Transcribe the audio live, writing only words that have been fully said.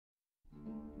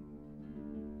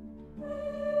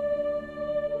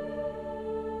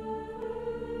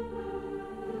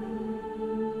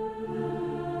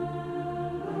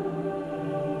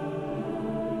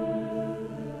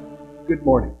Good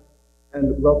morning,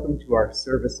 and welcome to our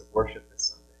service of worship this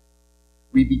Sunday.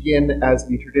 We begin, as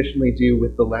we traditionally do,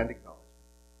 with the land acknowledgement.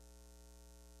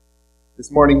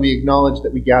 This morning we acknowledge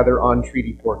that we gather on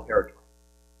Treaty 4 territory.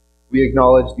 We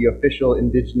acknowledge the official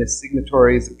indigenous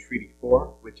signatories of Treaty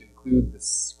 4, which include the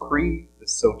Cree, the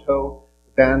Saulteaux,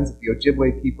 the bands of the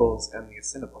Ojibwe peoples, and the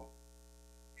Assiniboine.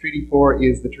 Treaty 4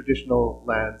 is the traditional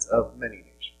lands of many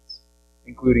nations,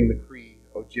 including the Cree,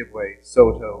 Ojibwe,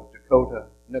 Saulteaux, Dakota,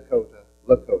 Nakota,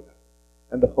 Lakota,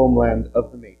 and the homeland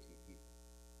of the Métis people.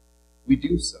 We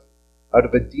do so out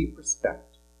of a deep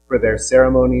respect for their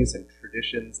ceremonies and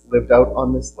traditions lived out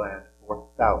on this land for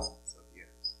thousands of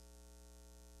years.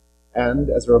 And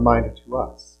as a reminder to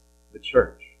us, the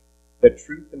Church, that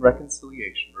truth and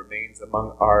reconciliation remains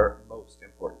among our most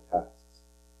important tasks.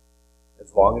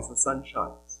 As long as the sun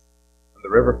shines, and the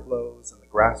river flows, and the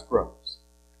grass grows,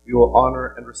 we will honor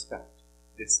and respect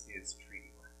this is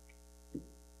treaty land.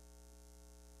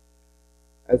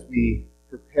 As we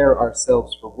prepare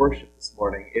ourselves for worship this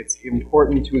morning, it's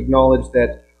important to acknowledge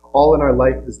that all in our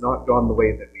life has not gone the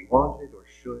way that we wanted or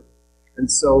should,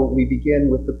 and so we begin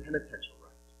with the penitential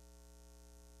rite.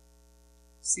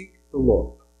 Seek the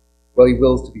Lord while he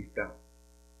wills to be found,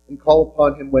 and call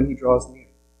upon him when he draws near.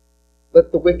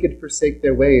 Let the wicked forsake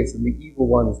their ways, and the evil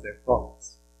ones their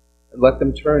thoughts, and let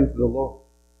them turn to the Lord,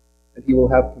 and he will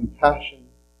have compassion,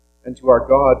 and to our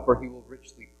God, for he will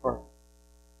richly pardon.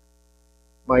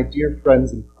 My dear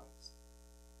friends in Christ,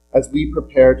 as we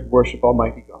prepare to worship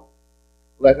Almighty God,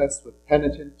 let us with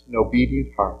penitent and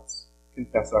obedient hearts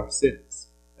confess our sins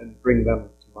and bring them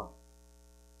to mind,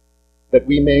 that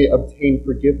we may obtain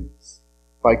forgiveness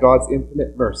by God's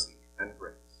infinite mercy and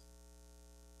grace.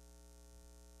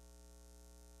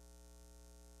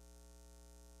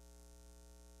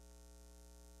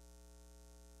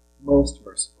 Most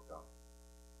merciful God,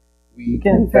 we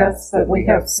confess that we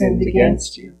have sinned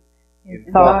against you in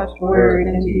thought, word,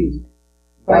 and deed,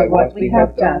 by what we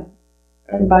have done,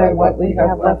 and by what we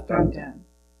have left undone.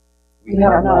 We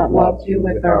have not loved you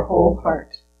with our whole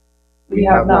heart. We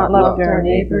have not loved our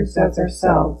neighbors as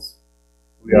ourselves.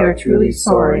 We are truly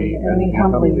sorry, and we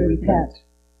humbly repent.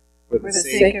 For the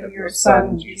sake of your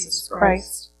Son, Jesus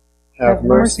Christ, have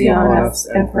mercy on us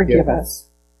and forgive us,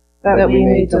 that we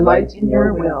may delight in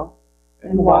your will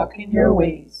and walk in your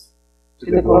ways, to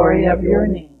the glory of your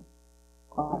name.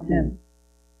 Amen.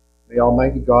 May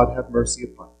Almighty God have mercy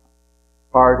upon you,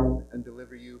 pardon and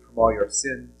deliver you from all your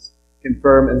sins,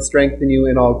 confirm and strengthen you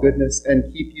in all goodness,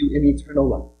 and keep you in eternal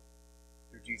life.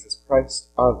 Through Jesus Christ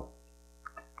our Lord.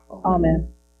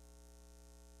 Amen.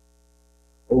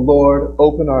 O Lord,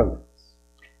 open our lips,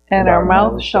 and our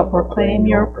mouth shall proclaim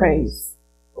your praise.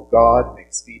 O God,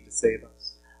 make speed to save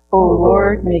us. O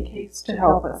Lord, make haste to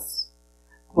help us.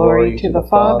 Glory to the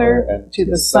Father, and to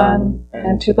the Son,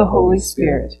 and to the Holy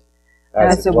Spirit,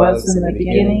 as it was in the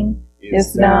beginning,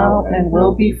 is now, and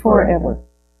will be forever.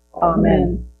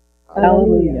 Amen.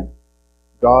 Alleluia.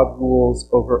 God rules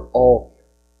over all the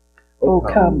earth. O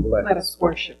come, let us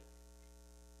worship.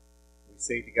 We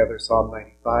say together Psalm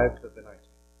 95 of the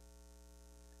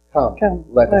 19th. Come,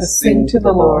 let us sing to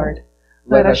the Lord.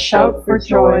 Let us shout for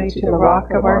joy to the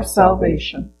rock of our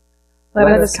salvation.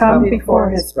 Let us come before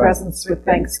his presence with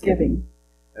thanksgiving,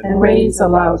 and raise a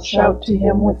loud shout to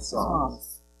him with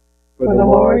songs. For the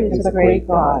Lord is a great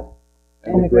God,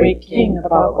 and a great King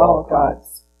above all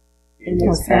gods. In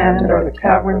his hand are the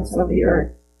caverns of the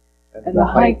earth, and the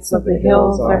heights of the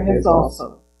hills are his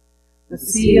also. The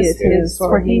sea is his,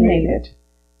 for he made it,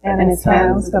 and his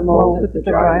hands have molded the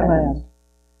dry land.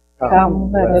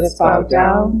 Come, let us bow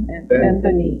down and bend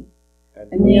the knee,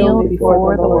 and kneel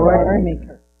before the Lord our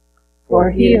Maker. For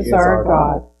he is our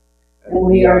God, and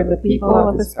we are the people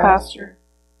of his pasture,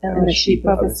 and the sheep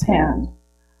of his hand.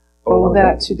 Oh,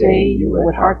 that today you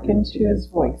would hearken to his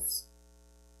voice.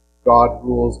 God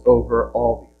rules over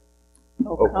all the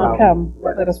earth. Oh, come,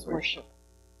 let us worship.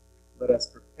 Let us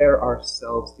prepare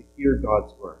ourselves to hear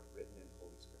God's word written in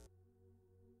Holy Scripture.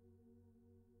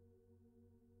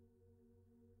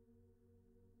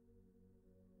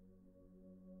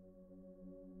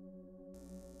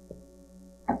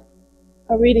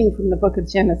 A reading from the book of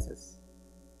Genesis.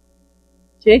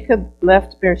 Jacob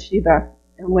left Beersheba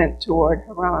and went toward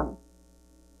Haran.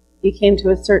 He came to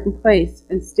a certain place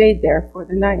and stayed there for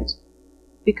the night,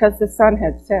 because the sun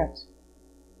had set.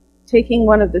 Taking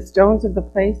one of the stones of the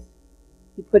place,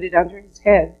 he put it under his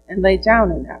head and lay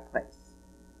down in that place.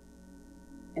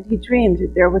 And he dreamed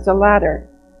that there was a ladder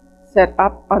set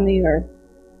up on the earth,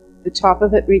 the top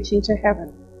of it reaching to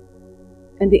heaven,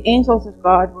 and the angels of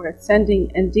God were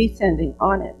ascending and descending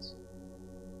on it.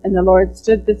 And the Lord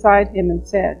stood beside him and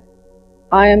said,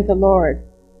 I am the Lord,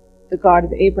 the God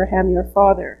of Abraham your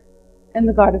father, and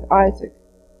the God of Isaac.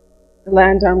 The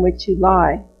land on which you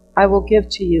lie, I will give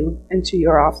to you and to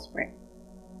your offspring.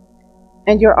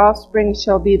 And your offspring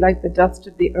shall be like the dust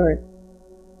of the earth,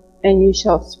 and you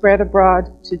shall spread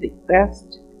abroad to the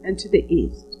west and to the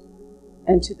east,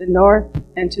 and to the north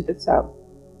and to the south.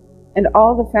 And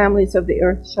all the families of the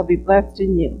earth shall be blessed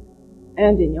in you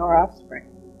and in your offspring.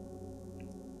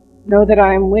 Know that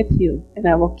I am with you, and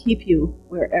I will keep you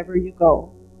wherever you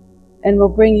go, and will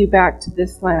bring you back to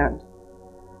this land.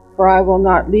 For I will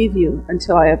not leave you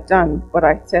until I have done what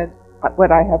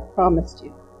I have promised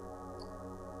you.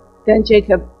 Then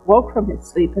Jacob woke from his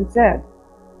sleep and said,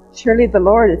 Surely the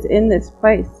Lord is in this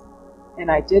place,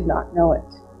 and I did not know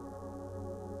it.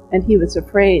 And he was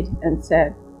afraid and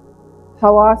said,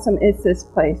 How awesome is this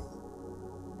place!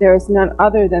 There is none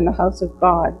other than the house of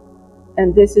God,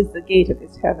 and this is the gate of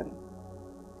his heaven.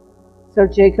 So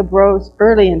Jacob rose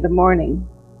early in the morning,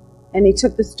 and he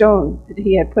took the stone that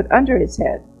he had put under his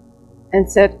head, and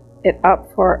set it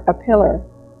up for a pillar,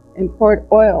 and poured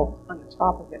oil on the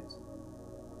top of it.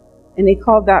 And he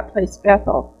called that place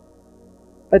Bethel,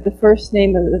 but the first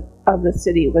name of the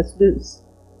city was Luz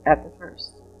at the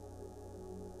first.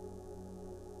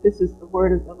 This is the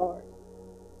word of the Lord.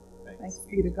 Thanks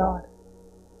be to God.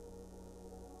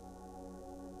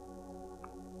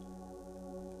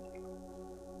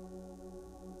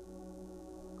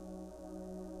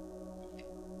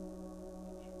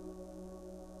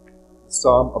 The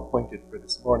psalm appointed for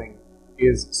this morning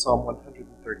is Psalm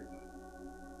 135.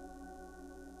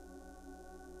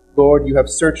 Lord, you have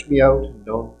searched me out and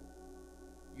known me.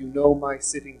 You know my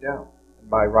sitting down and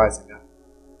my rising up.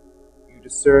 You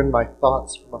discern my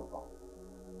thoughts from afar.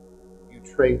 You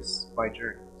trace my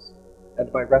journeys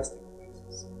and my resting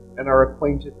places, and are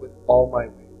acquainted with all my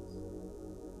ways.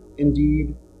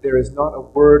 Indeed, there is not a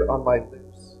word on my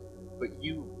lips, but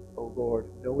you, O Lord,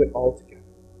 know it altogether.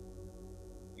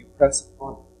 You press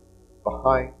upon me,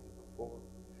 behind and before.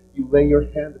 You lay your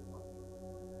hand upon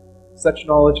me. Such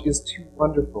knowledge is too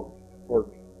wonderful for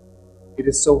me. It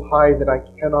is so high that I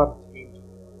cannot attain to it.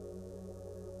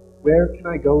 Where can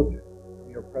I go then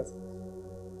from your presence?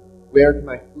 Where can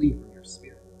I flee from your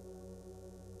spirit?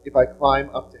 If I climb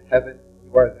up to heaven,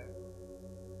 you are there.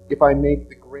 If I make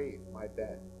the grave my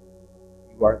bed,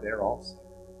 you are there also.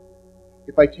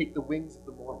 If I take the wings of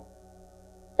the morning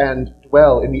and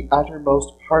dwell in the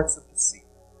uttermost parts of the sea,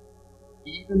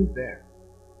 even there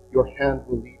your hand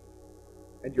will lead me,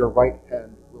 and your right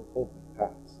hand will hold me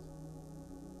fast.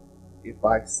 If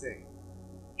I say,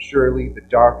 Surely the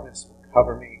darkness will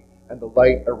cover me, and the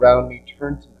light around me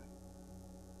turn to night.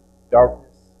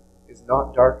 Darkness is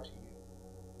not dark to you.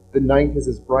 The night is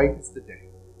as bright as the day.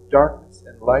 Darkness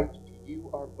and light to you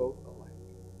are both alike.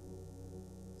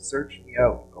 Search me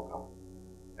out, O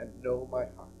God, and know my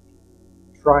heart.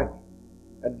 Try me,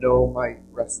 and know my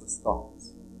restless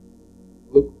thoughts.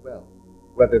 Look well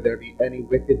whether there be any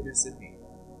wickedness in me,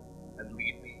 and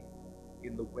lead me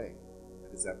in the way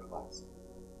that is everlasting.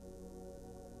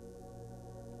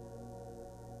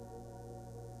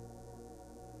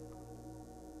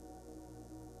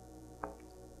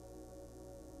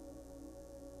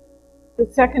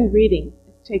 The second reading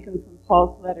is taken from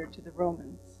Paul's letter to the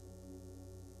Romans.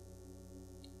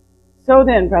 So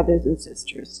then, brothers and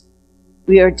sisters,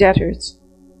 we are debtors,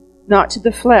 not to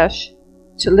the flesh,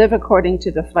 to live according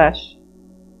to the flesh.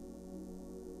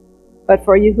 But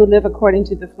for you who live according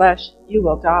to the flesh, you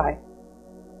will die.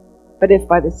 But if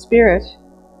by the Spirit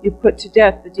you put to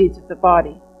death the deeds of the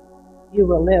body, you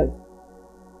will live.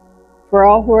 For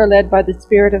all who are led by the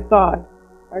Spirit of God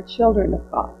are children of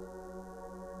God.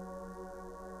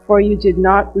 For you did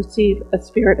not receive a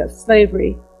spirit of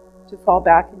slavery to fall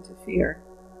back into fear,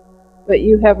 but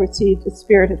you have received a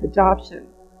spirit of adoption,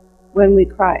 when we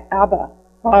cry, Abba,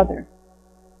 Father.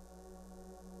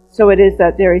 So it is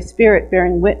that very Spirit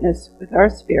bearing witness with our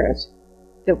spirit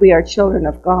that we are children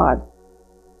of God.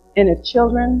 And if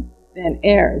children, then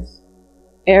heirs,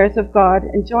 heirs of God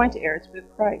and joint heirs with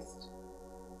Christ.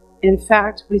 In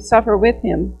fact, we suffer with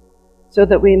him, so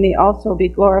that we may also be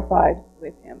glorified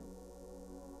with him.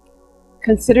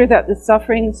 Consider that the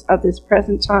sufferings of this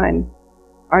present time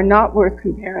are not worth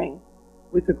comparing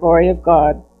with the glory of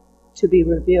God to be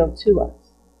revealed to us.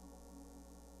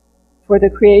 For the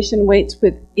creation waits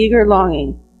with eager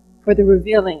longing for the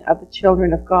revealing of the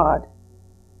children of God.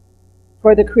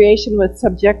 For the creation was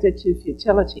subjected to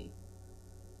futility,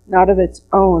 not of its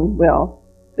own will,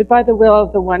 but by the will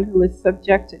of the one who has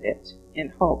subjected it, in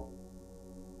hope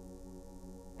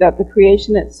that the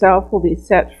creation itself will be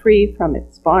set free from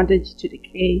its bondage to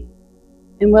decay,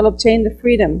 and will obtain the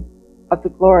freedom of the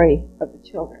glory of the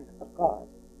children of God.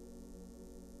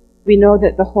 We know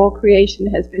that the whole creation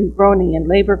has been groaning in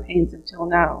labor pains until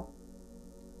now.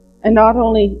 And not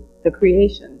only the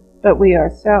creation, but we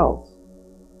ourselves,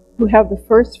 who have the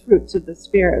first fruits of the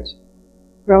Spirit,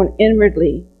 groan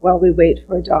inwardly while we wait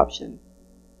for adoption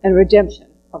and redemption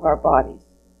of our bodies.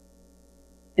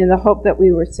 In the hope that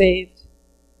we were saved,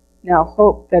 now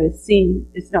hope that is seen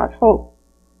is not hope,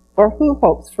 or who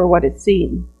hopes for what is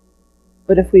seen?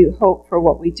 But if we hope for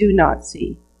what we do not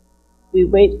see, we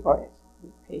wait for it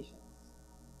with patience.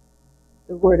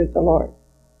 The word of the Lord.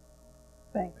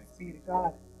 Thanks be to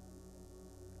God.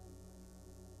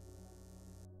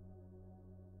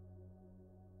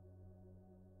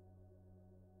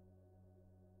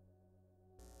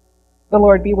 The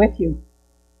Lord be with you.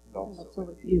 And also Also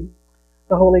with you.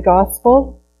 The Holy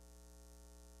Gospel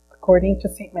according to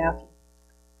St. Matthew.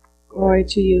 Glory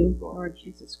to you, Lord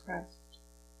Jesus Christ.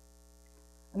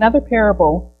 Another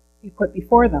parable he put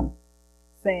before them,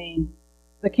 saying,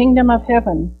 "The kingdom of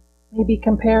heaven may be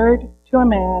compared to a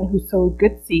man who sowed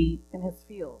good seed in his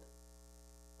field.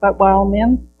 But while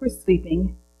men were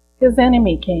sleeping, his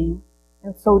enemy came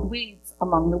and sowed weeds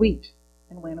among the wheat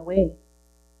and went away.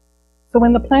 So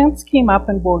when the plants came up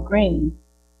and bore grain,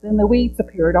 then the weeds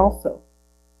appeared also.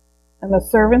 And the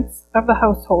servants of the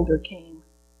householder came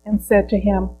and said to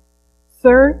him,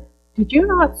 'Sir, did you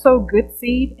not sow good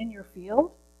seed in your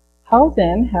field? How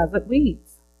then has it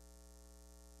weeds?'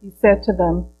 He said to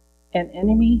them, 'An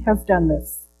enemy has done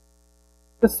this.'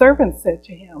 The servants said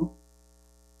to him,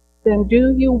 'Then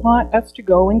do you want us to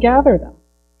go and gather them?'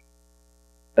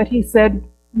 But he said,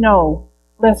 'No,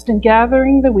 lest in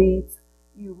gathering the weeds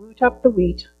you root up the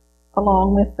wheat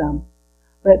along with them.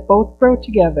 Let both grow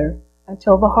together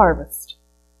until the harvest.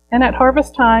 And at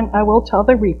harvest time I will tell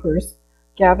the reapers,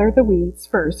 gather the weeds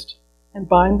first and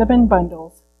bind them in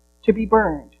bundles to be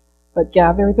burned, but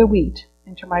gather the wheat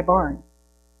into my barn.'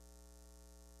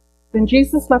 Then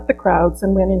Jesus left the crowds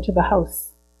and went into the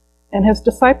house. And his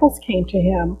disciples came to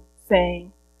him,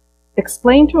 saying,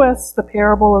 'Explain to us the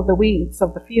parable of the weeds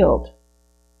of the field.'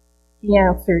 He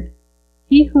answered,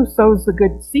 'He who sows the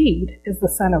good seed is the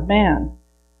Son of Man.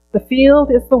 The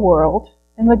field is the world,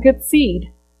 and the good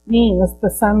seed means the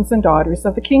sons and daughters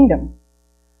of the kingdom.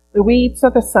 The weeds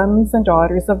are the sons and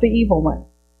daughters of the evil one,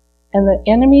 and the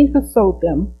enemy who sowed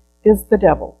them is the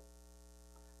devil.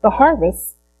 The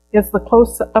harvest is the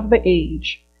close of the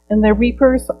age, and the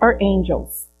reapers are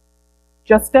angels.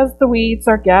 Just as the weeds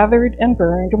are gathered and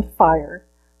burned with fire,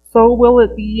 so will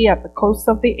it be at the close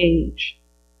of the age.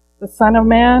 The Son of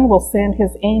Man will send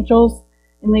his angels,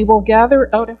 and they will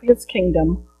gather out of his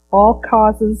kingdom all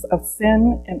causes of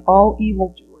sin and all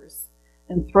evildoers,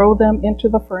 and throw them into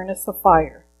the furnace of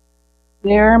fire.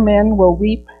 There men will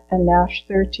weep and gnash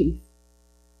their teeth.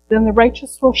 Then the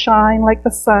righteous will shine like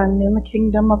the sun in the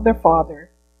kingdom of their Father.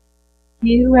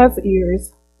 He who has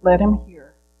ears, let him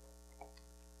hear."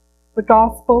 The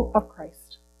Gospel of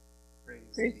Christ.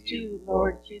 Praise to you,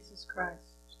 Lord Jesus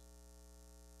Christ.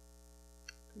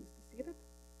 Please be seated.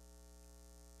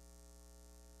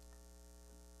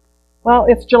 Well,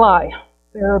 it's July.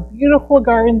 There are beautiful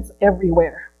gardens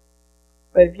everywhere.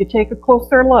 But if you take a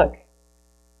closer look,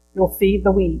 you'll see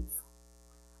the weeds.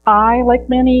 I, like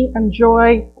many,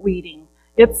 enjoy weeding.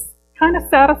 It's kind of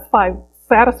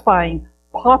satisfying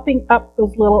popping up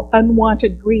those little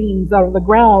unwanted greens out of the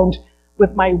ground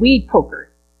with my weed poker.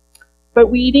 But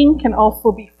weeding can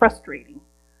also be frustrating.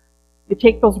 You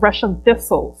take those Russian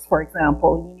thistles, for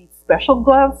example. You need special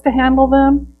gloves to handle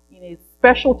them. You need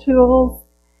special tools.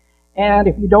 And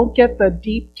if you don't get the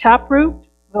deep taproot,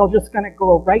 they're just going to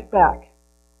grow right back.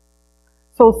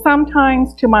 So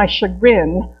sometimes, to my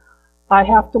chagrin, I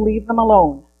have to leave them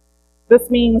alone. This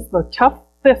means the tough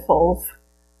thistles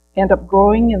end up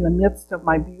growing in the midst of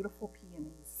my beautiful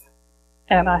peonies,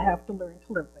 and I have to learn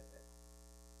to live with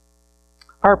it.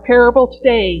 Our parable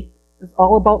today is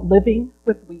all about living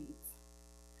with weeds.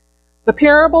 The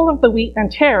parable of the wheat and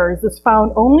tares is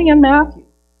found only in Matthew.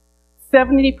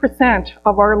 70%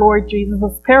 of our Lord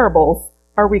Jesus' parables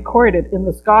are recorded in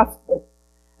this gospel,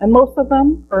 and most of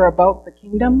them are about the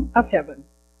kingdom of heaven,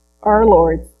 our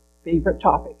Lord's favorite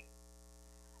topic.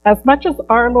 As much as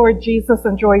our Lord Jesus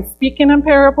enjoys speaking in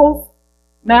parables,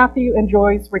 Matthew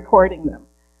enjoys recording them,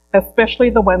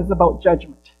 especially the ones about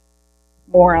judgment.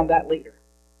 More on that later.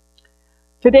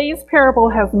 Today's parable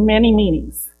has many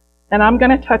meanings, and I'm going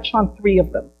to touch on 3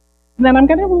 of them. And then I'm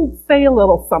going to say a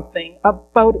little something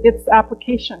about its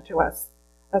application to us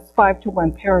as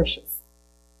 5-to-1 parishes.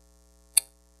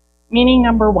 Meaning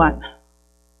number 1.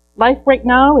 Life right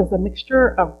now is a mixture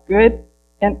of good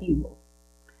and evil.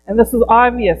 And this is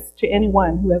obvious to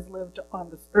anyone who has lived on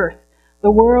this earth.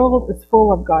 The world is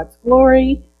full of God's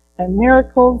glory and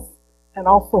miracles, and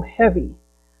also heavy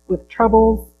with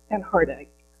troubles and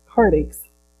heartaches.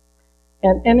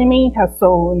 An enemy has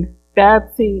sown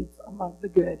bad seeds among the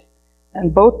good,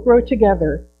 and both grow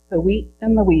together, the wheat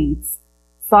and the weeds,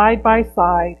 side by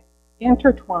side,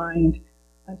 intertwined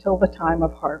until the time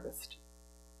of harvest.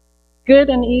 Good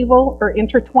and evil are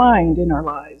intertwined in our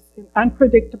lives in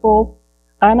unpredictable,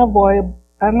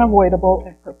 unavoidable,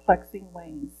 and perplexing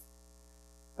ways.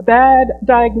 A bad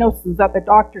diagnosis at the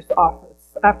doctor's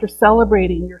office after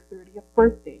celebrating your 30th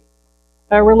birthday.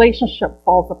 A relationship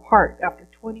falls apart after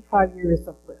 25 years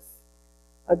of bliss.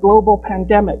 A global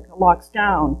pandemic locks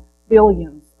down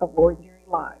billions of ordinary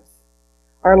lives.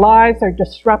 Our lives are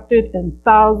disrupted in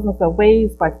thousands of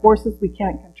ways by forces we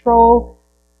can't control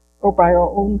or by our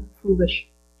own foolish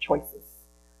choices.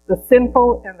 The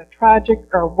sinful and the tragic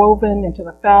are woven into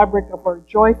the fabric of our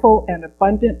joyful and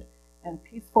abundant and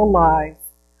peaceful lives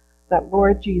that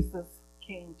Lord Jesus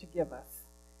came to give us.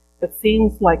 It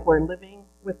seems like we're living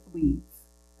with weeds,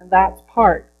 and that's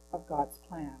part of God's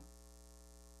plan.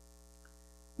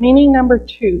 Meaning number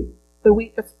 2, the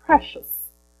wheat is precious,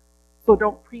 so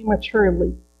don't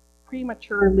prematurely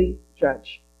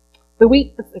judge. The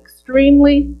wheat is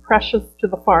extremely precious to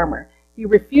the farmer. He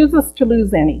refuses to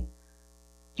lose any,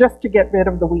 just to get rid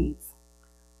of the weeds.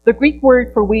 The Greek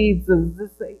word for weeds is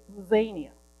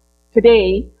zizania.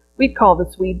 Today, we call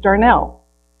this weed darnel.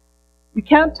 You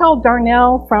can't tell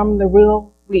darnel from the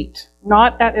real wheat,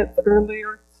 not at its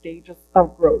earlier stages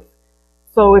of growth.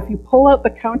 So if you pull out the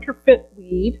counterfeit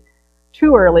weed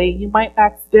too early, you might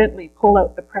accidentally pull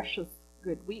out the precious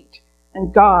good wheat.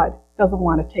 And God doesn't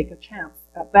want to take a chance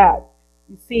at that.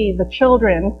 You see, the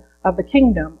children of the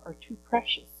kingdom are too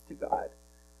precious to God.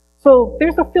 So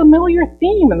there's a familiar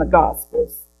theme in the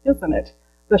Gospels, isn't it?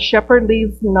 The shepherd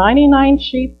leaves 99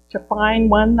 sheep to find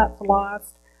one that's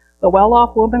lost. The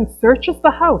well-off woman searches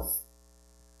the house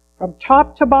from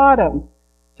top to bottom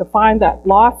to find that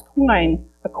lost coin,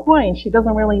 a coin she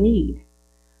doesn't really need.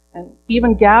 And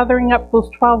even gathering up those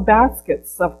 12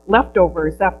 baskets of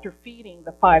leftovers after feeding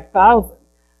the 5,000,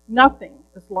 nothing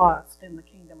is lost in the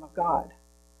kingdom of God.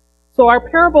 So our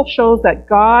parable shows that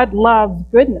God loves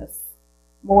goodness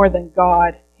more than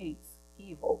God hates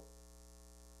evil.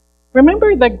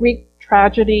 Remember the Greek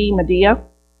tragedy Medea?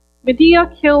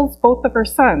 Medea kills both of her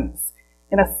sons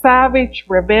in a savage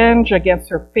revenge against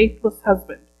her faithless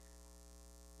husband.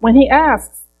 When he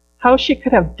asks how she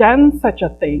could have done such a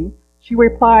thing, she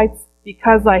replies,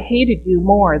 "Because I hated you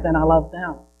more than I loved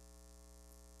them."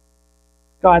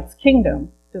 God's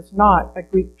kingdom is not a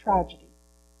Greek tragedy.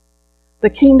 The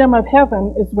kingdom of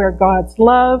heaven is where God's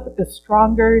love is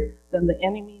stronger than the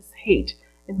enemy's hate.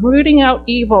 In rooting out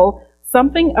evil,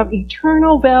 something of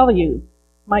eternal value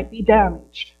might be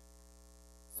damaged.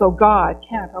 So God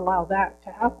can't allow that to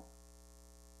happen.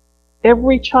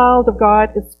 Every child of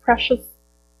God is precious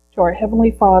to our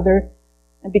Heavenly Father,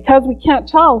 and because we can't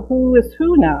tell who is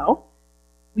who now,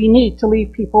 we need to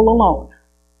leave people alone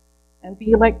and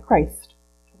be like Christ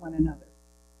to one another.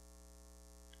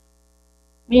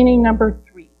 Meaning number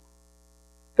 3,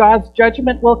 God's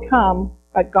judgment will come,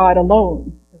 but God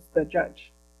alone is the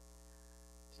judge.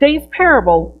 Today's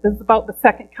parable is about the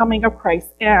second coming of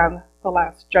Christ and the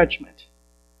last judgment.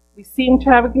 We seem to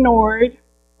have ignored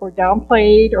or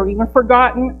downplayed or even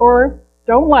forgotten or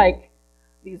don't like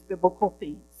these biblical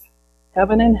themes.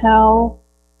 Heaven and hell,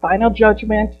 final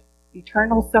judgment,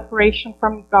 eternal separation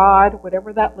from God,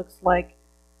 whatever that looks like.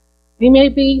 We may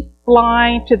be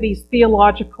blind to these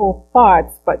theological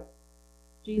thoughts, but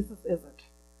Jesus isn't.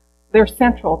 They're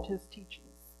central to his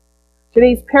teachings.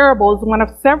 Today's parable is one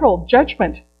of several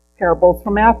judgment parables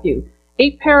from Matthew.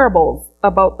 8 parables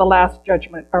about the last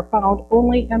judgment are found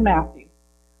only in Matthew.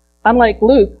 Unlike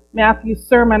Luke, Matthew's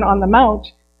Sermon on the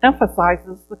Mount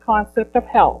emphasizes the concept of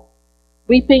hell.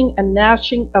 Weeping and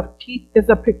gnashing of teeth is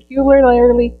a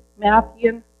peculiarly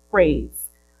Matthean phrase.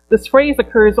 This phrase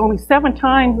occurs only 7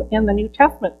 times in the New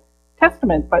Testament,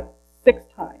 but 6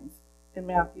 times in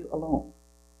Matthew alone.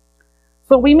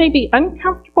 So we may be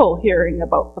uncomfortable hearing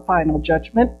about the final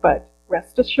judgment, but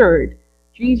rest assured,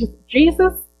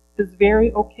 Jesus is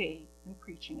very okay in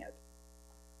preaching it.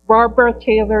 Barbara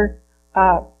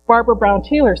Brown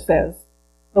Taylor says,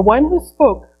 "The one who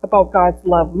spoke about God's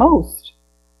love most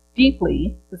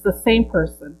deeply is the same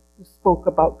person who spoke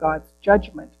about God's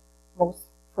judgment most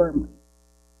firmly."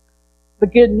 The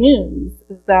good news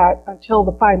is that until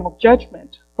the final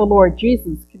judgment, the Lord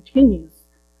Jesus continues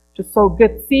to sow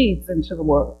good seeds into the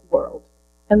world,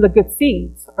 and the good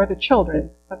seeds are the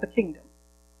children of the kingdom.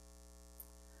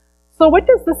 So what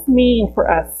does this mean for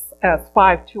us as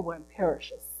 521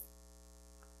 parishes?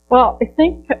 Well, I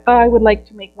think I would like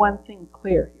to make one thing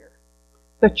clear here.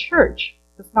 the church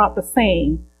is not the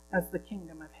same as the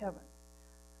kingdom of heaven.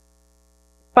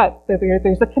 But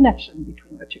there's a connection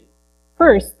between the two.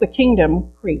 First, the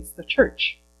kingdom creates the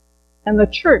church, and the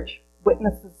church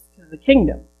witnesses to the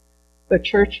kingdom. The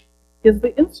church is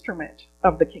the instrument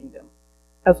of the kingdom,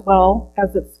 as well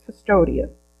as its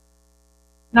custodian.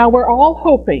 Now, we're all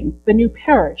hoping the new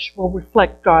parish will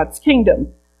reflect God's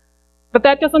kingdom, but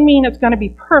that doesn't mean it's going to be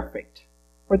perfect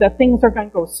or that things are going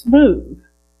to go smooth.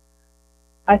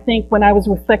 I think when I was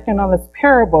reflecting on this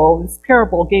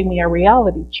parable gave me a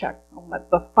reality check on what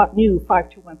the new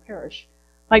 521 parish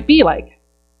might be like.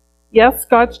 Yes,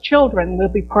 God's children will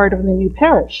be part of the new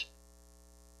parish.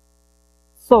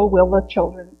 So will the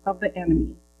children of the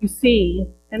enemy. You see,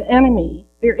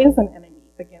 there is an enemy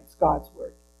against God's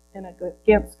word and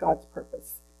against God's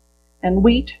purpose. And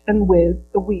wheat and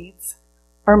the weeds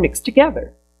are mixed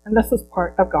together. And this is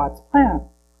part of God's plan.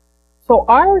 So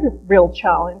our real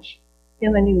challenge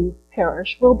in the new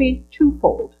parish will be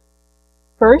twofold.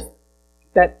 First,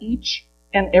 that each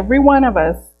and every one of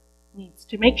us needs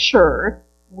to make sure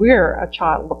we're a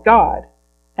child of God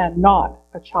and not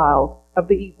a child of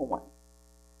the evil one.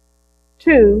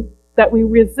 Two, that we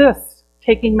resist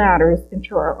taking matters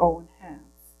into our own hands.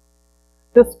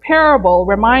 This parable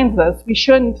reminds us we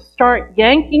shouldn't start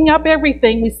yanking up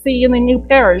everything we see in the new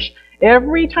parish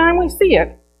every time we see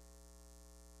it.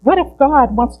 What if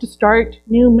God wants to start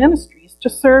new ministries to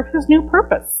serve his new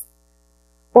purpose?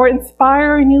 Or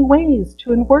inspire new ways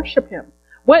to worship him?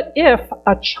 What if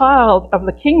a child of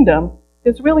the kingdom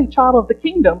is really a child of the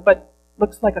kingdom, but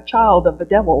looks like a child of the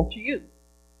devil to you?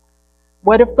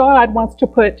 What if God wants to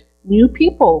put new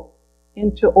people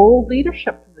into old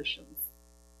leadership positions?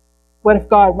 What if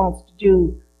God wants to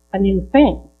do a new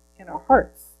thing in our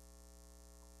hearts?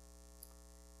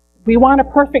 If we want a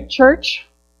perfect church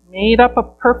made up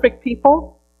of perfect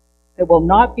people, it will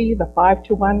not be the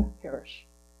 521 parish.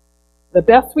 The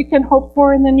best we can hope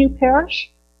for in the new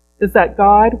parish is that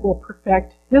God will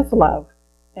perfect his love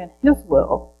and his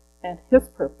will and his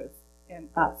purpose in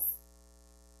us.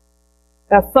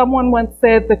 As someone once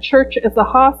said, the church is a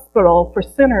hospital for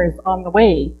sinners on the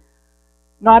way,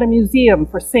 not a museum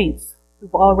for saints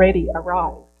who've already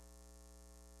arrived.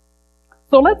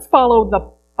 So let's follow the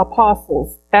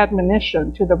apostles'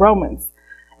 admonition to the Romans,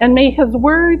 and may his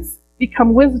words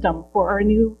become wisdom for our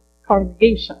new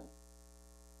congregation.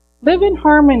 Live in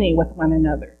harmony with one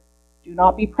another. Do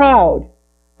not be proud,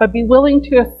 but be willing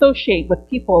to associate with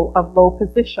people of low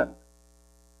position.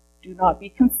 Do not be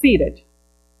conceited.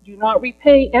 Do not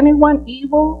repay anyone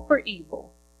evil for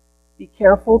evil. Be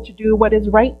careful to do what is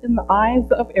right in the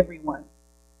eyes of everyone.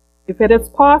 If it is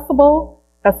possible,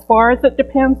 as far as it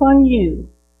depends on you,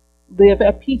 live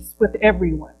at peace with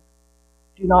everyone.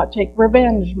 Do not take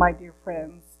revenge, my dear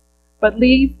friends, but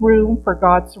leave room for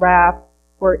God's wrath,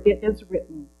 for it is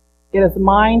written, "It is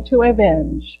mine to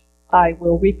avenge, I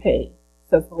will repay,"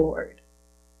 says the Lord.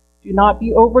 Do not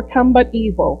be overcome by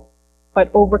evil, but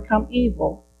overcome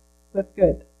evil with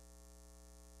good.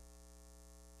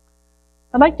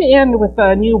 I'd like to end with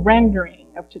a new rendering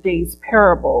of today's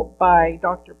parable by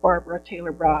Dr. Barbara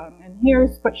Taylor Brown, and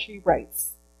here's what she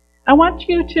writes. I want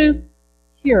you to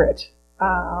hear it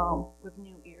with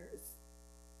new ears.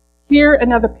 Hear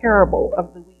another parable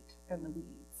of the wheat and the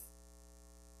weeds.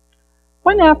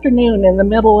 One afternoon in the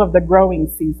middle of the growing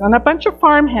season, a bunch of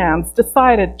farmhands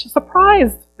decided to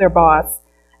surprise their boss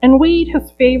and weed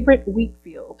his favorite wheat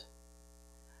field.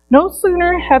 No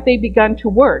sooner had they begun to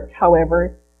work,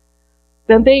 however,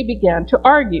 than they began to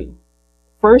argue.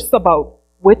 First about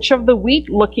which of the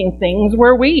wheat-looking things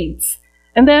were weeds,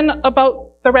 and then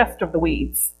about the rest of the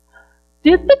weeds.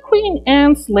 Did the Queen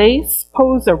Anne's lace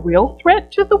pose a real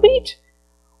threat to the wheat,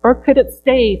 or could it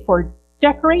stay for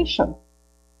decoration?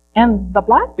 And the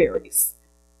blackberries,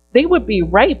 they would be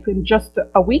ripe in just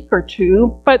a week or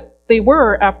two, but they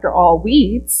were, after all,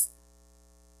 weeds.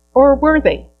 Or were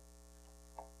they?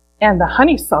 And the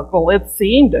honeysuckle, it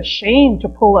seemed a shame to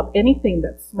pull up anything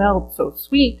that smelled so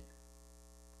sweet.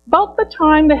 About the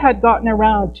time they had gotten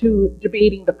around to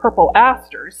debating the purple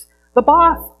asters, the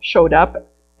boss showed up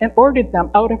and ordered them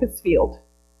out of his field.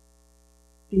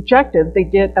 Dejected, they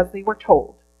did as they were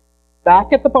told.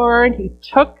 Back at the barn, he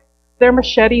took their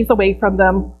machetes away from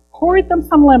them, poured them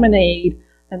some lemonade,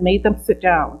 and made them sit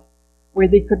down, where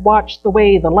they could watch the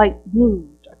way the light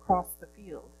moved across the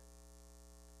field.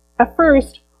 At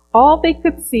first, all they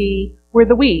could see were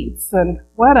the weeds, and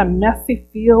what a messy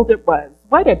field it was.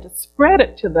 What a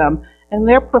discredit to them and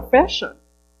their profession.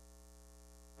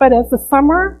 But as the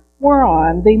summer wore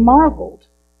on, they marveled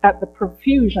at the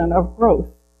profusion of growth.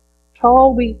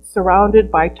 Tall wheat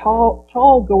surrounded by tall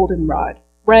goldenrod,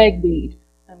 ragweed,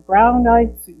 and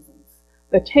brown-eyed Susans.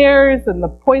 The tares and the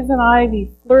poison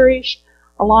ivy flourished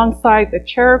alongside the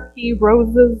Cherokee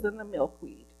roses and the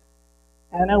milkweed.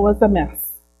 And it was a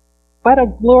mess, but a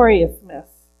glorious mess.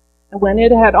 And when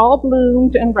it had all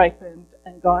bloomed and ripened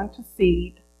and gone to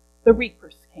seed, the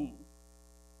reapers came.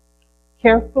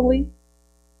 Carefully,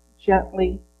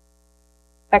 gently,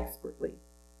 expertly,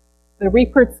 the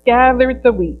reapers gathered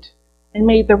the wheat and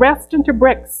made the rest into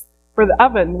bricks for the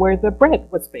oven where the bread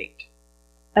was baked.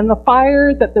 And the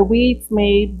fire that the weeds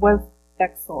made was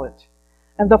excellent,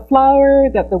 and the flour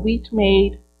that the wheat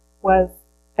made was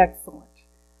excellent.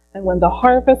 And when the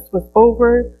harvest was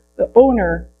over, the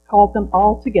owner called them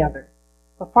all together,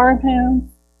 the farmhands,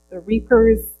 the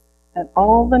reapers, and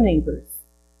all the neighbors,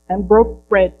 and broke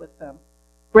bread with them,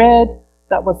 bread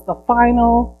that was the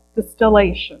final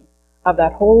distillation of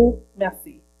that whole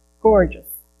messy, gorgeous,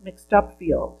 mixed-up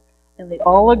field. And they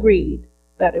all agreed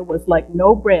that it was like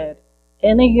no bread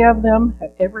any of them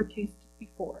had ever tasted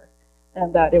before,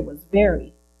 and that it was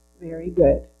very, very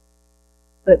good.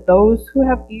 Let those who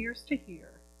have ears to hear,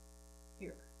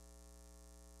 hear.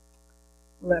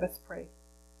 Let us pray.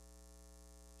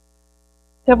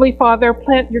 Heavenly Father,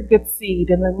 plant your good seed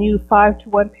in the new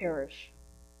 5-to-1 parish.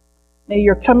 May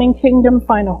your coming kingdom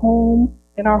find a home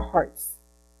in our hearts.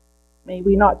 May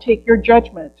we not take your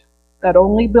judgment that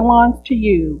only belongs to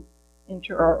you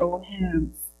into our own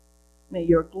hands. May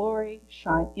your glory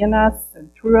shine in us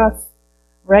and through us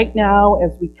right now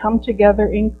as we come together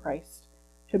in Christ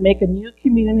to make a new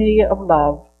community of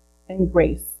love and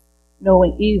grace,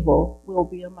 knowing evil will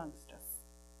be amongst us.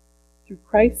 Through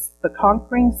Christ, the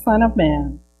conquering Son of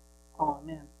Man.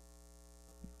 Amen.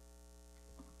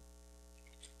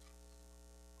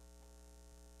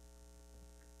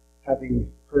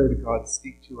 Having heard God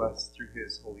speak to us through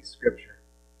his Holy Scripture,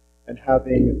 and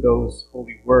having those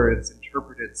holy words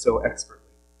interpreted so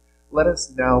expertly, let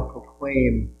us now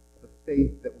proclaim the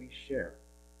faith that we share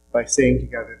by saying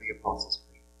together the Apostles'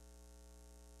 Creed.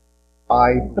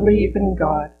 I Believe in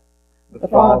God, the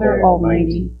Father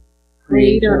Almighty,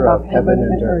 creator of heaven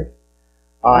and earth.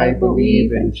 I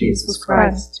believe in Jesus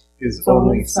Christ, his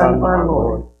only Son, our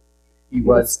Lord. He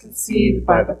was conceived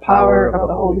by the power of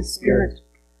the Holy Spirit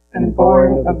and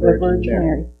born of the Virgin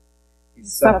Mary. He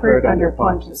suffered under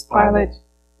Pontius Pilate,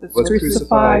 was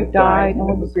crucified, died,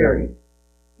 and was buried.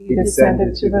 He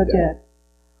descended to the dead.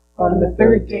 On the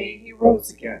third day he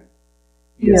rose again.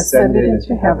 He ascended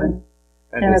into heaven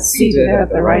and is seated at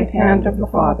the right hand of the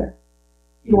Father.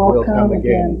 He will come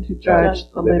again to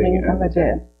judge the living and the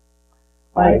dead.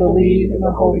 I believe in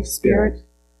the Holy Spirit,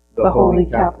 the Holy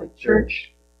Catholic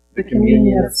Church, the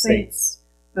communion of saints,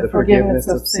 the forgiveness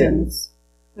of sins,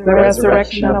 the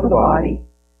resurrection of the body,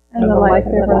 and the life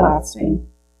everlasting.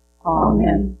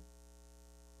 Amen.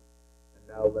 And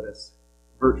now let us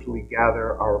virtually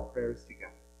gather our prayers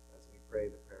together as we pray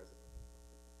the prayers of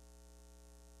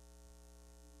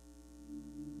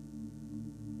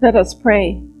Let us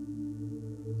pray.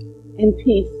 In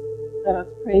peace, let us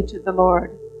pray to the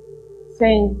Lord,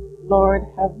 saying, Lord,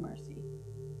 have mercy.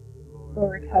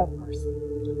 Lord, have mercy.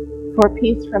 For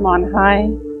peace from on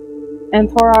high, and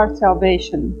for our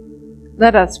salvation,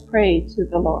 let us pray to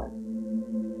the Lord.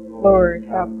 Lord,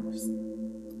 have mercy.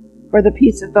 For the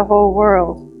peace of the whole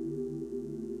world,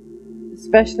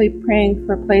 especially praying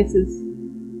for places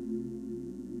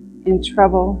in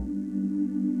trouble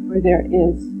where there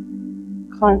is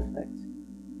conflict,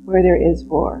 where there is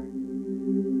war.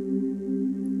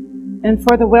 And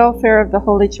for the welfare of the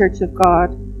Holy Church of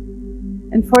God,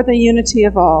 and for the unity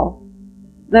of all,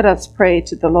 let us pray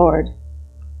to the Lord.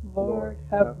 Lord,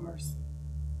 have mercy.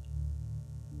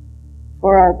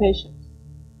 For our bishops,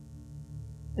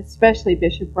 especially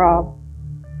Bishop Rob,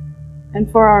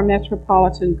 and for our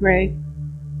Metropolitan Greg,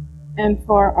 and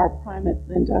for our Primate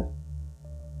Linda,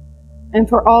 and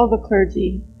for all the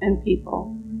clergy and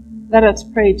people, let us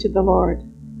pray to the Lord.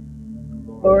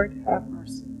 Lord, have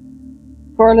mercy.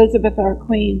 For Elizabeth, our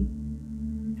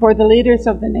Queen, for the leaders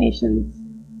of the nations,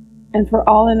 and for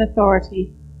all in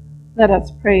authority, let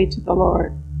us pray to the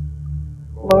Lord.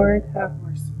 Lord, have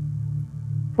mercy.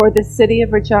 For the city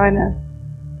of Regina,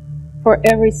 for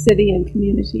every city and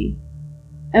community,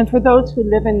 and for those who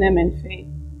live in them in faith,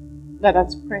 let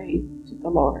us pray to the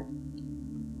Lord.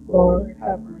 Lord,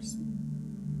 have mercy.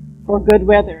 For good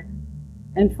weather,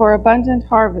 and for abundant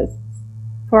harvests,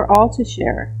 for all to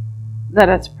share, let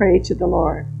us pray to the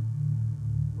Lord.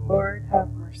 Lord,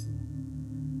 have mercy.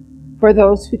 For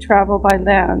those who travel by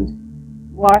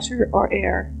land, water, or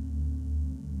air,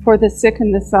 for the sick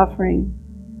and the suffering,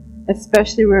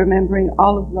 especially remembering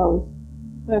all of those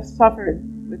who have suffered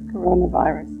with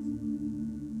coronavirus.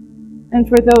 And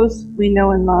for those we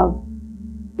know and love,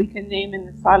 we can name in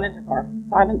the silence of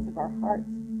our hearts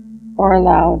or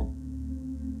aloud.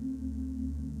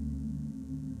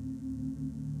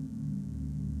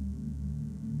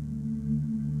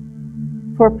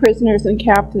 For prisoners and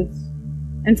captives,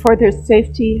 and for their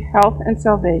safety, health, and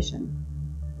salvation,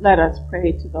 let us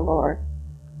pray to the Lord.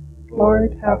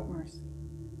 Lord, have mercy.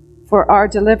 For our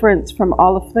deliverance from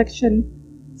all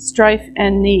affliction, strife,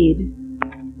 and need,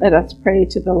 let us pray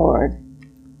to the Lord.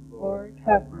 Lord,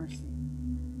 have mercy.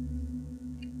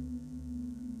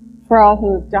 For all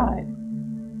who have died,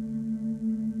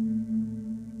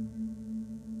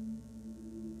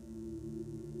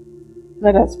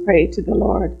 let us pray to the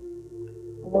Lord.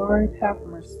 Lord, have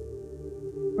mercy.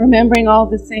 Remembering all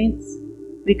the saints,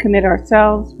 we commit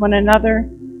ourselves, one another,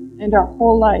 and our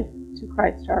whole life to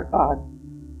Christ our God.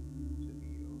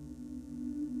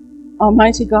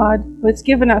 Almighty God, who has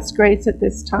given us grace at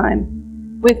this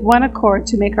time, with one accord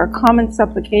to make our common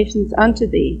supplications unto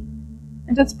Thee,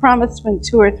 and hast promised when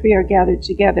 2 or 3 are gathered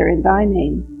together in Thy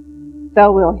name,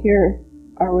 Thou wilt hear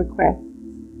our requests.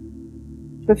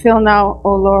 Fulfill now,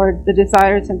 O Lord, the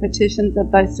desires and petitions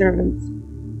of Thy servants,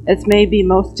 as may be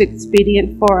most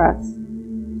expedient for us,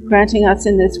 granting us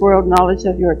in this world knowledge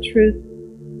of Your truth,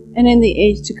 and in the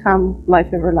age to come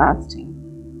life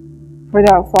everlasting. For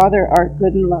Thou, Father, art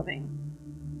good and loving,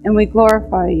 and we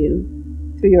glorify You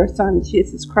through Your Son,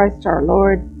 Jesus Christ our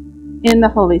Lord, in the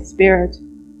Holy Spirit,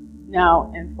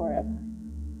 now and forever.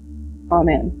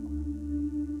 Amen.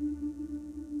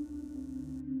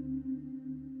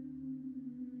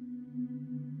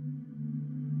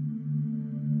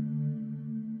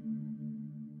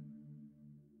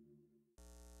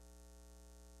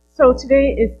 So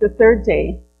today is the 3rd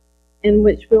day in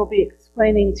which we'll be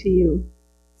explaining to you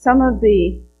some of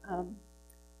the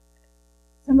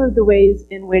ways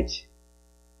in which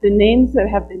the names that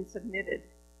have been submitted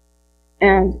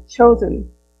and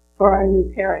chosen for our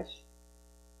new parish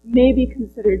may be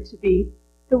considered to be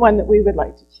the one that we would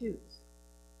like to choose.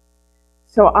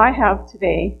 So I have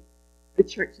today the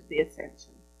Church of the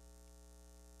Ascension.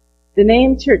 The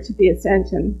name Church of the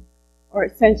Ascension, or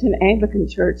Ascension Anglican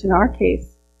Church in our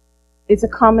case, is a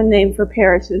common name for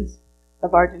parishes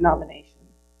of our denomination.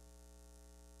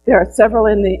 There are several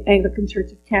in the Anglican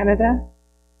Church of Canada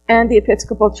and the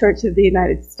Episcopal Church of the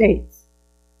United States,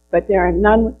 but there are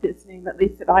none with this name, at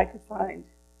least that I could find,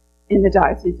 in the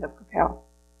Diocese of Capel.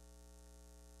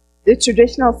 The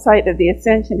traditional site of the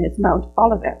Ascension is Mount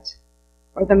Olivet,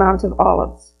 or the Mount of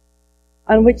Olives,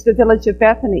 on which the village of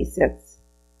Bethany sits.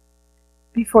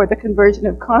 Before the conversion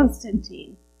of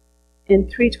Constantine in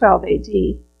 312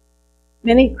 AD,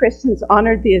 many Christians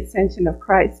honored the ascension of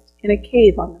Christ in a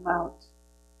cave on the mount.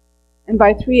 And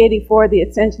by 384, the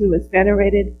ascension was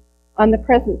venerated on the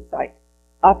present site,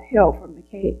 uphill from the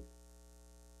cave.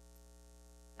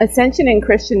 Ascension in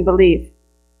Christian belief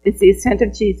is the ascent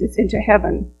of Jesus into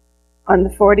heaven on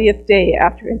the 40th day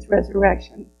after his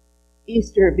resurrection,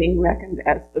 Easter being reckoned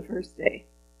as the first day.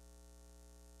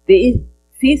 The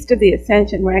Feast of the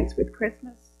Ascension ranks with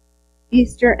Christmas,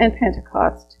 Easter, and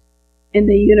Pentecost in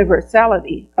the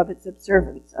universality of its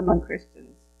observance among Christians.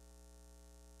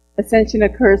 Ascension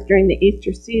occurs during the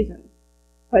Easter season,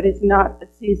 but is not a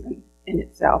season in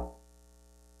itself.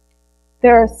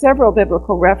 There are several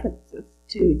biblical references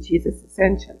to Jesus'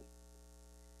 ascension.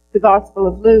 The Gospel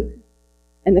of Luke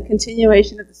and the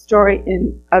continuation of the story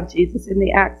of Jesus in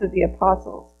the Acts of the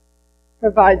Apostles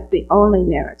provides the only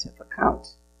narrative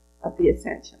account of the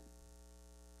ascension.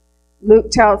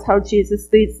 Luke tells how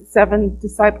Jesus leads the 7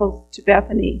 disciples to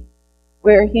Bethany,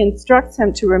 where he instructs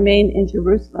them to remain in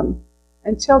Jerusalem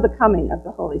until the coming of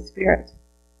the Holy Spirit.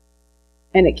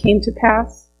 And it came to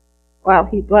pass, while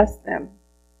he blessed them,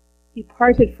 he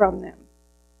parted from them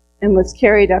and was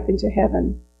carried up into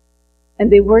heaven,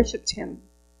 and they worshipped him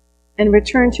and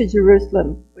returned to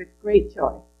Jerusalem with great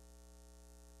joy.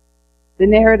 The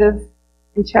narrative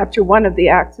in chapter 1 of the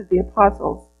Acts of the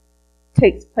Apostles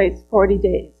takes place 40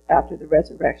 days after the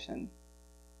resurrection.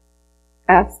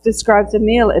 Acts describes a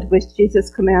meal at which Jesus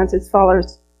commands his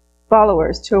followers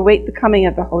to await the coming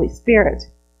of the Holy Spirit.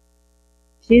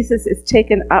 Jesus is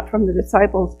taken up from the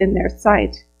disciples in their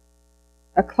sight.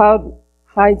 A cloud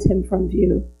hides him from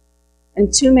view,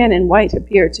 and 2 men in white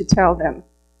appear to tell them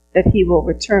that he will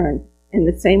return in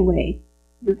the same way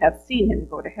you have seen him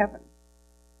go to heaven.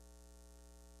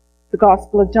 The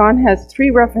Gospel of John has 3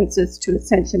 references to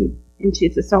ascension in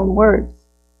Jesus' own words.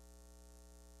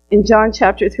 In John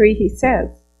chapter 3, he says,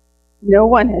 "No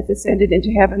one has ascended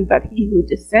into heaven but he who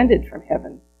descended from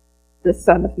heaven, the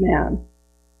Son of Man."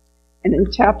 And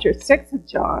in chapter 6 of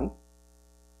John,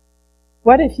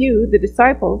 "What if you, the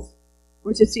disciples,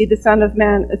 were to see the Son of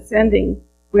Man ascending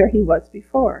where he was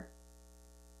before.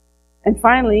 And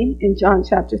finally, in John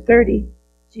chapter 30,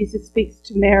 Jesus speaks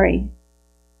to Mary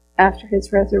after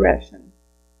his resurrection.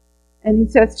 And he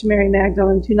says to Mary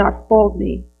Magdalene, "Do not hold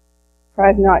me, for I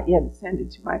have not yet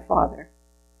ascended to my Father."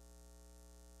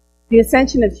 The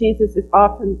ascension of Jesus is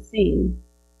often seen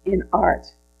in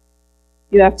art.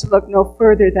 You have to look no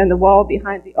further than the wall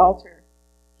behind the altar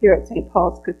here at St.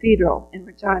 Paul's Cathedral in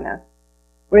Regina,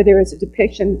 where there is a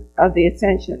depiction of the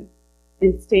ascension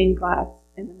in stained glass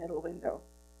in the middle window.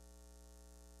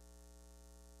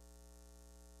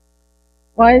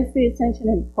 Why is the ascension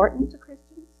important to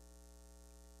Christians?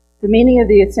 The meaning of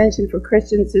the ascension for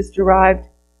Christians is derived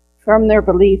from their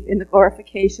belief in the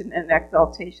glorification and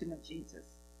exaltation of Jesus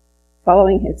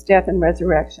following his death and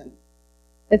resurrection,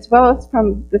 as well as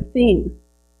from the theme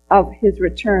of his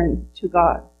return to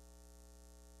God.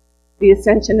 The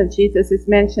ascension of Jesus is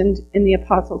mentioned in the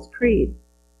Apostles' Creed,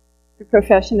 the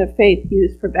profession of faith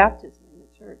used for baptism in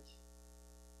the Church.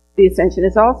 The ascension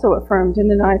is also affirmed in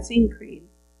the Nicene Creed.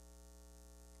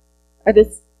 A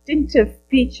distinctive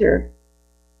feature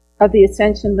of the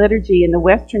Ascension liturgy in the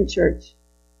Western Church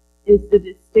is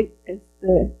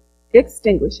the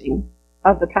extinguishing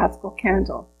of the Paschal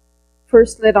candle,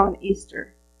 first lit on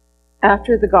Easter,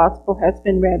 after the Gospel has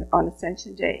been read on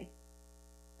Ascension Day,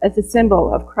 as a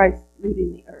symbol of Christ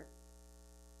leaving the earth.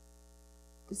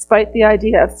 Despite the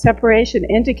idea of separation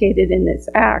indicated in this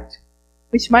act,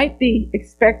 which might be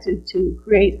expected to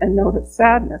create a note of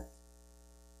sadness,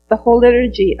 the whole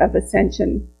liturgy of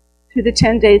Ascension, through the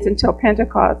 10 days until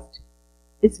Pentecost,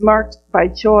 is marked by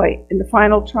joy in the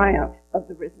final triumph of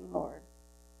the risen Lord.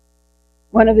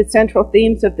 One of the central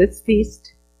themes of this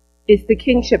feast is the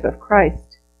kingship of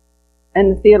Christ, and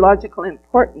the theological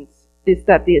importance is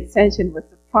that the Ascension was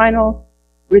the final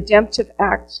redemptive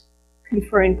act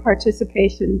conferring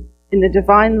participation in the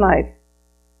divine life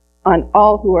on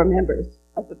all who are members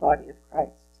of the body of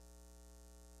Christ.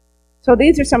 So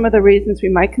these are some of the reasons we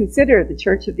might consider the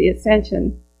Church of the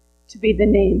Ascension to be the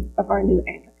name of our new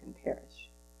Anglican parish.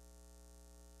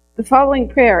 The following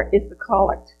prayer is the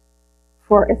collect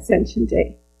for Ascension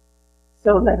Day.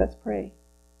 So let us pray.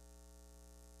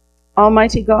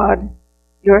 Almighty God,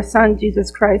 your Son, Jesus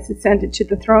Christ, ascended to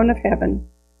the throne of heaven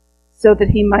so that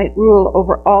he might rule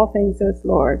over all things as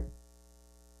Lord.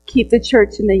 Keep the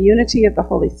Church in the unity of the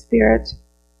Holy Spirit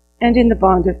and in the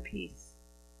bond of peace,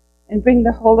 and bring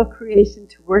the whole of creation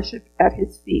to worship at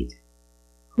his feet,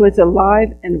 who is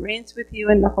alive and reigns with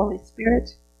you in the Holy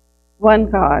Spirit,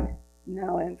 one God,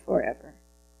 now and forever.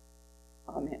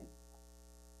 Amen.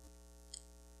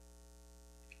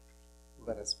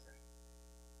 Let us pray.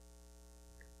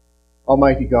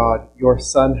 Almighty God, your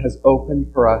Son has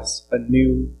opened for us a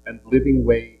new and living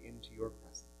way into your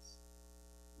presence.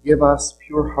 Give us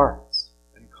pure hearts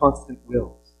and constant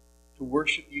wills to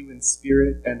worship you in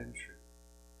spirit and in truth.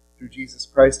 Through Jesus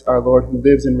Christ our Lord, who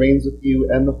lives and reigns with you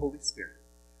and the Holy Spirit,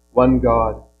 one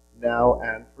God, now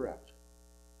and forever.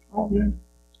 Amen.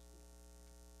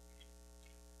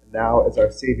 And now, as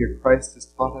our Savior Christ has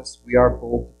taught us, we are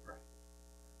bold to pray.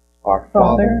 Our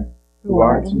Father, who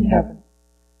art in heaven,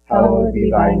 hallowed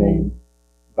be thy name.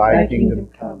 Thy kingdom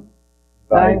come,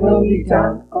 thy will be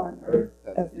done on earth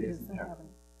as it is in heaven.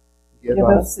 Give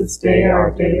us this day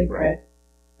our daily bread,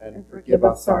 and forgive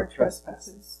us our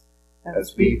trespasses,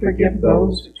 as we forgive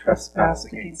those who trespass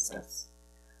against us.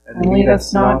 And lead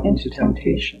us not into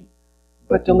temptation,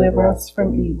 but deliver us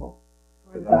from evil.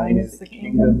 For thine is the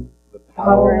kingdom, the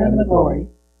power, and the glory,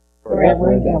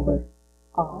 forever and ever.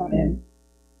 Amen.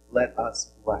 Let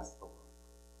us bless the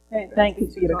Lord.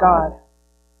 Thanks be to God.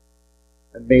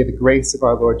 And may the grace of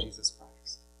our Lord Jesus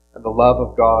Christ, and the love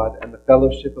of God, and the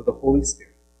fellowship of the Holy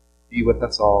Spirit be with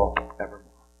us all evermore.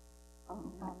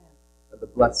 Amen. And the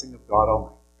blessing of God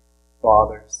Almighty,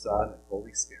 Father, Son, and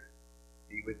Holy Spirit,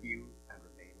 be with you and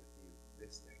remain with you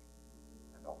this day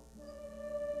and always.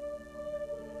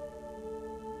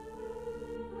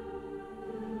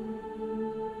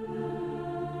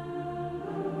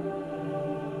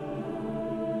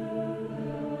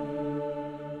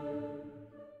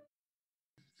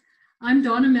 I'm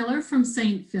Donna Miller from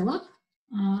St. Philip.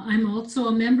 I'm also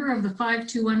a member of the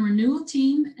 521 Renewal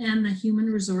Team and the Human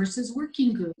Resources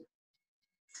Working Group.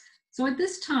 So at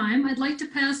this time, I'd like to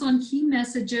pass on key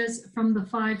messages from the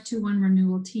 521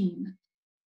 Renewal Team.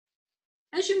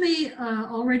 As you may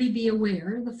already be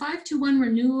aware, the 521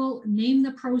 Renewal Name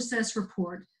the Process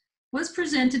report was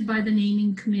presented by the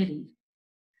Naming Committee.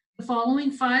 The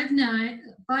following five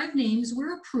names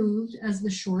were approved as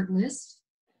the short list: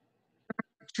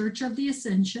 Church of the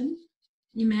Ascension,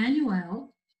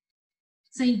 Emmanuel,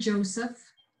 St. Joseph,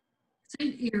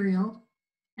 St. Ariel,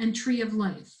 and Tree of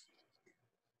Life.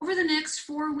 Over the next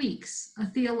 4 weeks, a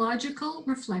theological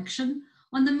reflection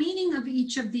on the meaning of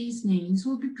each of these names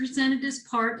will be presented as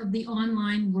part of the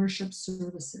online worship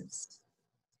services.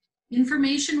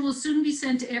 Information will soon be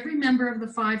sent to every member of the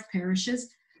 5 parishes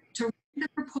to rank the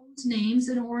proposed names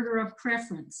in order of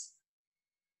preference.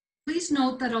 Please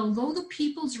note that although the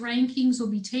people's rankings will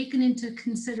be taken into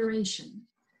consideration,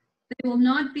 they will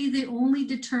not be the only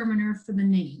determiner for the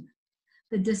name.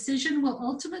 The decision will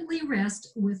ultimately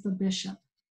rest with the bishop.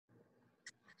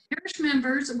 Parish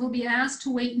members will be asked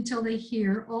to wait until they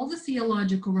hear all the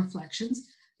theological reflections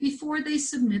before they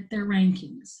submit their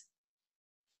rankings.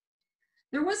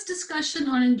 There was discussion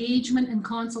on engagement and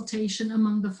consultation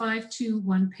among the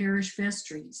 521 parish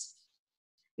vestries.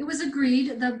 It was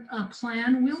agreed that a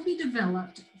plan will be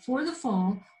developed for the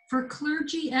fall for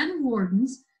clergy and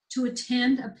wardens to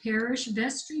attend a parish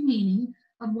vestry meeting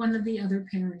of one of the other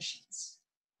parishes.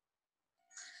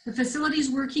 The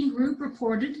facilities working group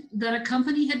reported that a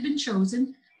company had been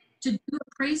chosen to do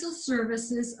appraisal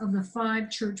services of the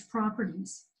 5 church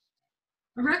properties.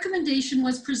 A recommendation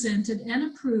was presented and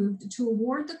approved to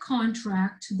award the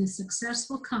contract to the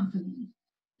successful company,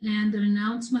 and an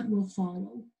announcement will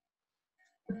follow.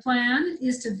 The plan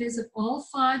is to visit all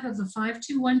 5 of the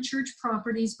 521 church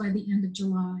properties by the end of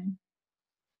July.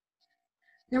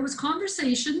 There was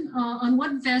conversation on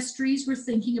what vestries were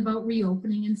thinking about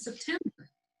reopening in September.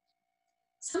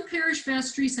 Some parish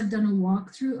vestries have done a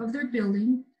walkthrough of their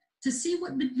building to see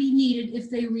what would be needed if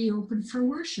they reopened for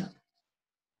worship.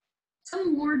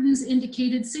 Some wardens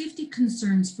indicated safety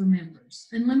concerns for members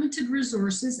and limited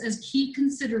resources as key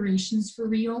considerations for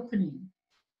reopening.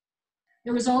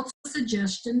 There was also a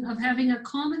suggestion of having a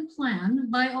common plan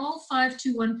by all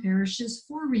 521 parishes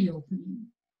for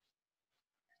reopening.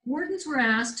 Wardens were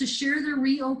asked to share their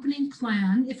reopening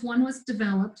plan, if one was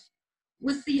developed,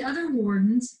 with the other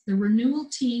wardens, the renewal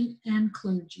team, and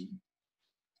clergy.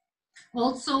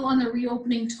 Also on the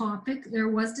reopening topic, there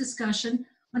was discussion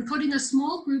on putting a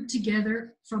small group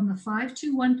together from the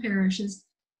 521 parishes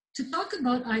to talk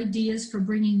about ideas for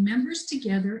bringing members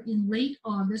together in late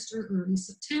August or early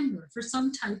September for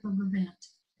some type of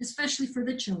event, especially for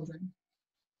the children.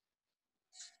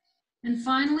 And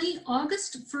finally,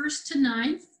 August 1st to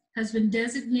 9th has been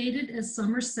designated as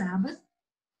Summer Sabbath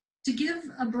to give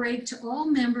a break to all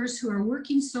members who are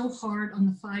working so hard on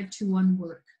the 521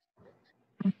 work.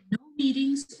 No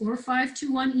meetings or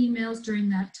 521 emails during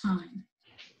that time.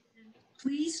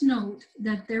 Please note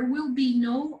that there will be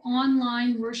no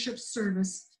online worship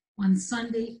service on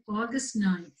Sunday, August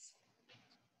 9th.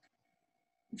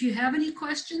 If you have any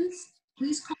questions,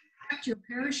 please contact your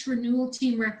parish renewal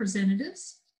team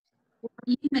representatives or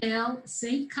email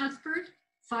St. Cuthbert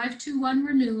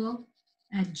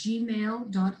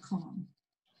 521renewal@gmail.com.